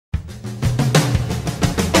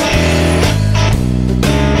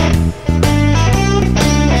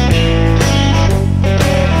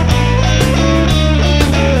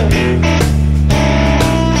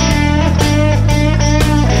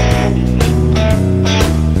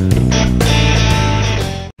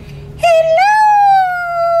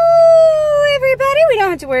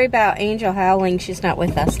worry about Angel howling. She's not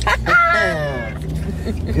with us.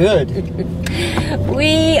 Good.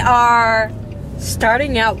 We are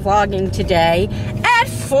starting out vlogging today at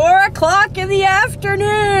 4 o'clock in the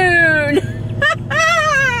afternoon.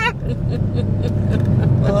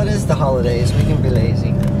 Well, it is the holidays. We can be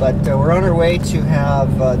lazy. But we're on our way to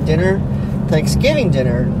have dinner, Thanksgiving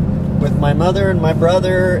dinner, with my mother and my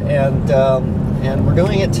brother, and we're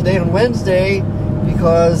doing it today on Wednesday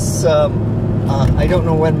because I don't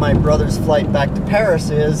know when my brother's flight back to Paris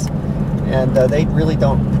is, and they really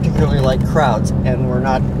don't particularly like crowds, and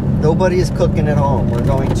nobody is cooking at home. We're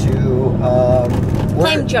going to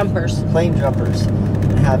Flame jumpers,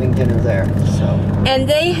 and having dinner there. So. And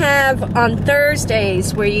they have on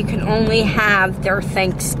Thursdays where you can only have their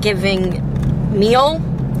Thanksgiving meal,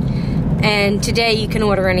 and today you can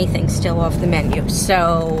order anything still off the menu.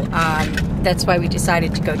 So that's why we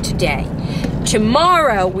decided to go today.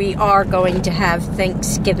 Tomorrow we are going to have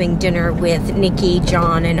Thanksgiving dinner with Nikki,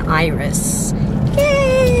 John, and Iris.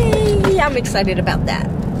 Yay! I'm excited about that.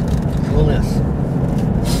 Coolness.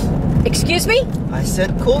 Excuse me? I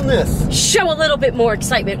said coolness. Show a little bit more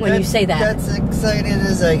excitement when you say that. That's excited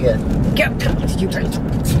as I get.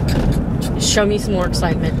 Show me some more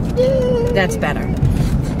excitement. Yay. That's better.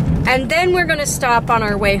 And then we're going to stop on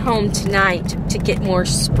our way home tonight to get more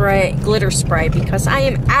glitter spray, because I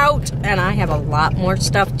am out and I have a lot more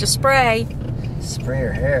stuff to spray. Spray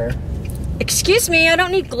your hair. Excuse me, I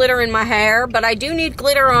don't need glitter in my hair, but I do need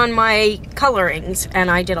glitter on my colorings,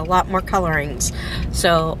 and I did a lot more colorings.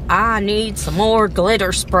 So I need some more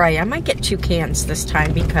glitter spray. I might get 2 cans this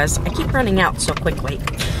time because I keep running out so quickly.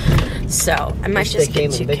 So I might just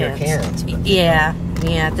get 2 cans. Yeah.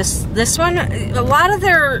 This one, a lot of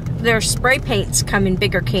their spray paints come in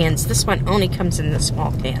bigger cans. This one only comes in the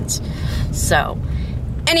small cans. So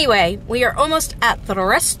anyway, we are almost at the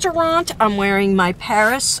restaurant. I'm wearing my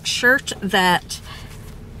Paris shirt that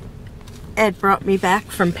Ed brought me back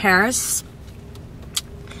from Paris.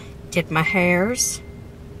 Did my hairs.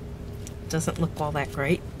 Doesn't look all that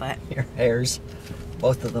great, but your hairs,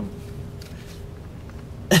 both of them.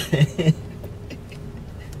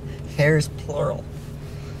 Hairs plural.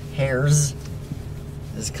 Hairs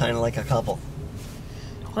is kind of like a couple.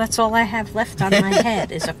 Well, that's all I have left on my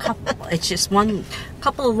head is a couple. It's just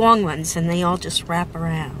couple of long ones, and they all just wrap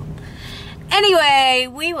around. Anyway,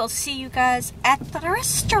 we will see you guys at the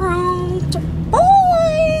restaurant.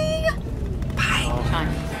 Bye! Bye.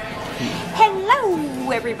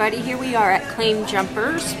 Hello, everybody. Here we are at Flame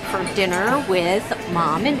Jumpers for dinner with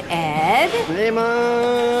Mom and Ed. Hey,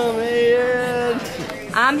 Mom. Hey, Ed.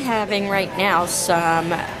 I'm having right now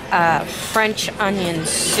some French onion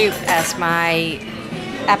soup as my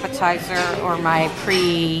appetizer or my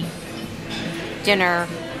pre-dinner.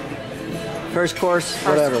 First course,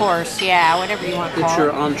 First course, yeah, whatever you want to call it. It's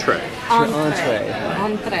your entree.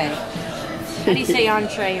 Entree. How do you say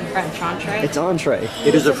entree in French? Entree? It's entree.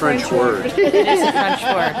 It is a French word. It is a French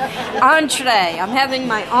word. Entree. I'm having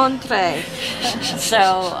my entree.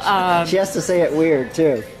 So, she has to say it weird,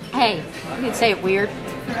 too. Hey, you can say it weird.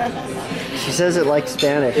 She says it like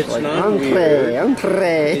Spanish. It's like not entree, weird.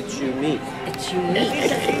 entree. It's unique. It's unique.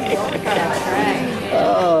 That's right.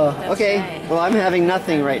 Oh, That's okay. right. Well, I'm having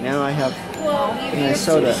nothing right now. I have Your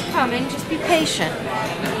soda. soup's coming. Just be patient.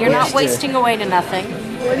 You're not wasting away to nothing.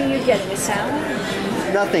 What are you getting? A salad?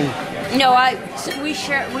 nothing. No, we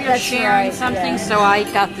are sharing right, something, yeah. so I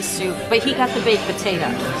got the soup, but he got the baked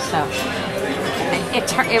potato, so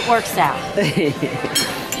it works out.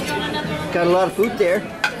 Got a lot of food there.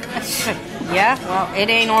 Yeah, well, it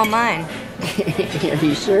ain't all mine. Are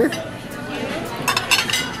you sure? Well,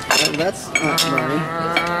 that's not mine.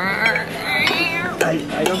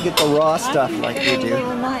 I don't get the raw stuff like you do.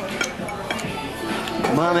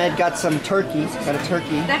 Mom had got some turkey. Got a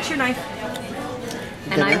turkey. That's your knife.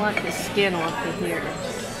 And I want the skin off of here.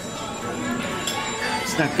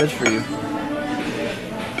 It's not good for you.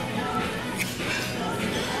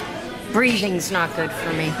 Breathing's not good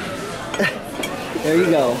for me. There you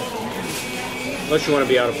go. Unless you want to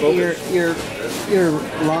be out of focus. You're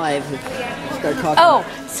live. Start talking. Oh,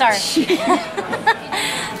 sorry.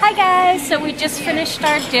 Hi guys, so we just finished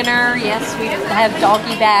our dinner. Yes, we have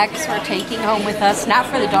doggy bags we're taking home with us. Not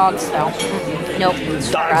for the dogs though. Nope. It's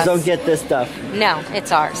for Dogs us. don't get this stuff. No,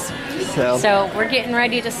 it's ours. So we're getting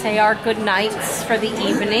ready to say our good nights for the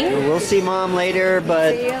evening. We'll see Mom later,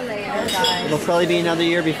 but See you later, guys. it'll probably be another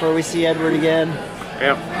year before we see Edward again.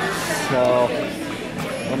 Yep. So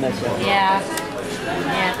we'll miss you. Yeah.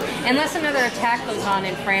 Yeah. Unless another attack goes on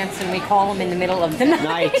in France and we call them in the middle of the night.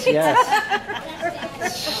 Night, yes.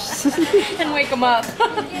 and wake them up.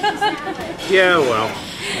 Yeah, well.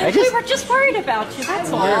 We were just worried about you,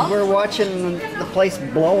 that's all. We're watching the place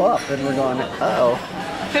blow up, and we're going, uh-oh.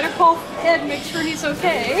 Better call Ed, make sure he's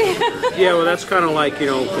okay. Yeah, well, that's kind of like, you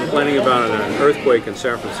know, complaining about an earthquake in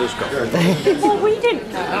San Francisco. Well, we didn't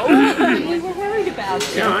know. We were worried about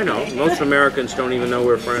you. Yeah, I know. Most Americans don't even know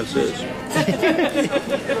where France is.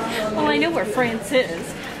 Well, I know where France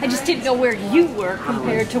is. I just didn't know where you were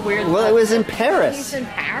compared to where. Well, it was in Paris. He's in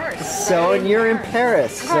Paris. So, and you're in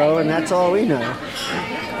Paris. So, and that's all we know.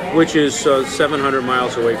 Which is 700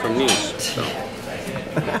 miles away from Nice. So.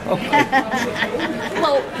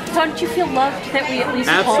 Well, don't you feel loved that we at least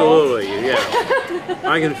Absolutely, yeah.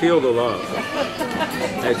 I can feel the love.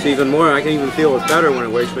 It's even more, I can even feel it better when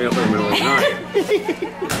it wakes me up in the middle of the night.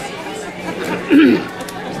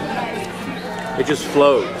 It just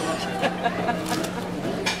flows.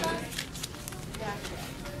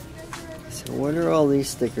 So what are all these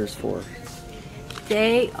stickers for?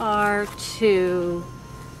 They are to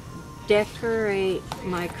decorate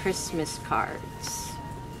my Christmas cards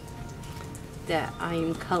that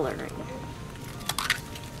I'm coloring.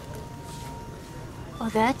 Oh,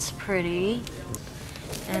 that's pretty.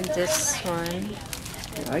 And this one.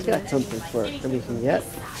 I got something for it that we can get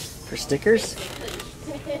for stickers.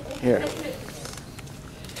 Here.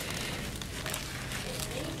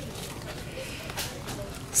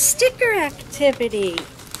 Sticker activity.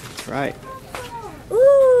 That's right.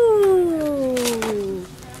 Ooh.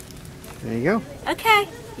 There you go. Okay.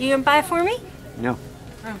 You gonna buy it for me? No.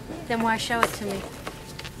 Oh, then why show it to me?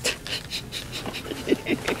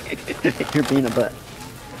 You're being a butt.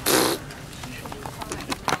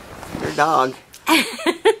 Your dog. Hey,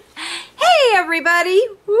 everybody.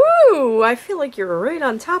 Woo! I feel like you're right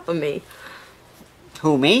on top of me.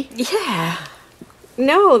 Who, me? Yeah.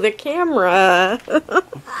 No, the camera.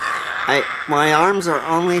 My arms are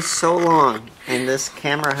only so long, and this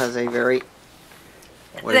camera has a very,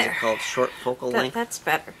 what is it called, short focal length? That's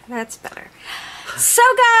better. That's better. So,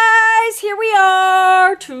 guys, here we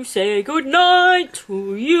are to say goodnight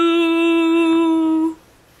to you.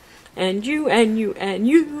 And you, and you, and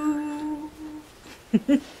you.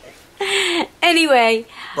 Anyway.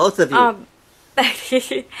 Both of you.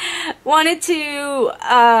 Wanted to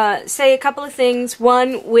say a couple of things.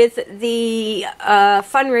 One, with the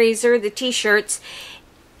fundraiser, the t-shirts.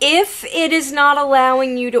 If it is not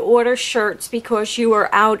allowing you to order shirts because you are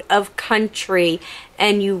out of country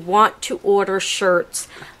and you want to order shirts,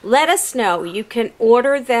 let us know. You can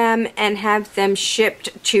order them and have them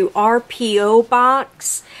shipped to our P.O.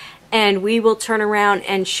 box, and we will turn around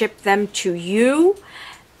and ship them to you,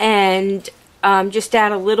 and just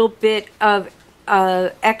add a little bit of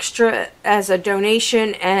extra as a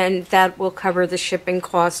donation, and that will cover the shipping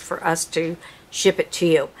cost for us to ship it to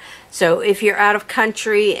you. So if you're out of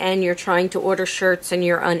country and you're trying to order shirts and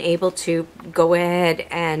you're unable to, go ahead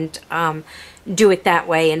and do it that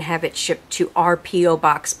way and have it shipped to our P.O.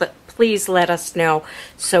 box. But please let us know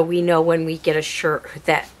so we know when we get a shirt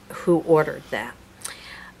that who ordered that.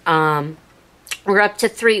 We're up to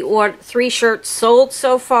three shirts sold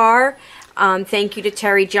so far. Thank you to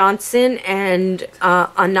Terry Johnson and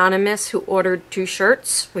Anonymous, who ordered 2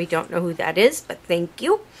 shirts. We don't know who that is, but thank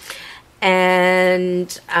you.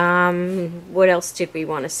 And what else did we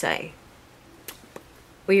want to say?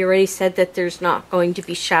 We already said that there's not going to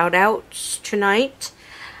be shout-outs tonight.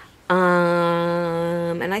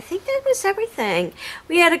 And I think that was everything.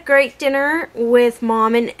 We had a great dinner with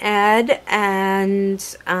Mom and Ed, and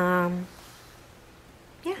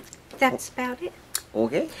yeah, that's about it.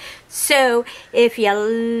 Okay. So, if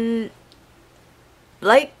you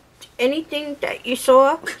liked anything that you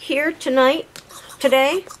saw here today,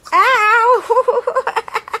 ow!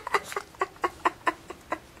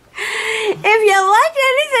 If you liked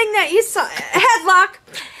anything that you saw, headlock.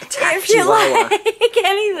 If you like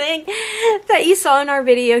anything that you saw in our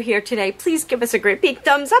video here today, please give us a great big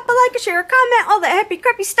thumbs up, a like, a share, a comment, all that happy,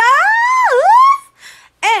 crappy stuff.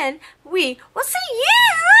 And we will see you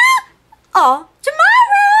all tomorrow.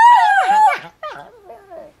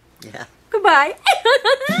 Yeah. Goodbye.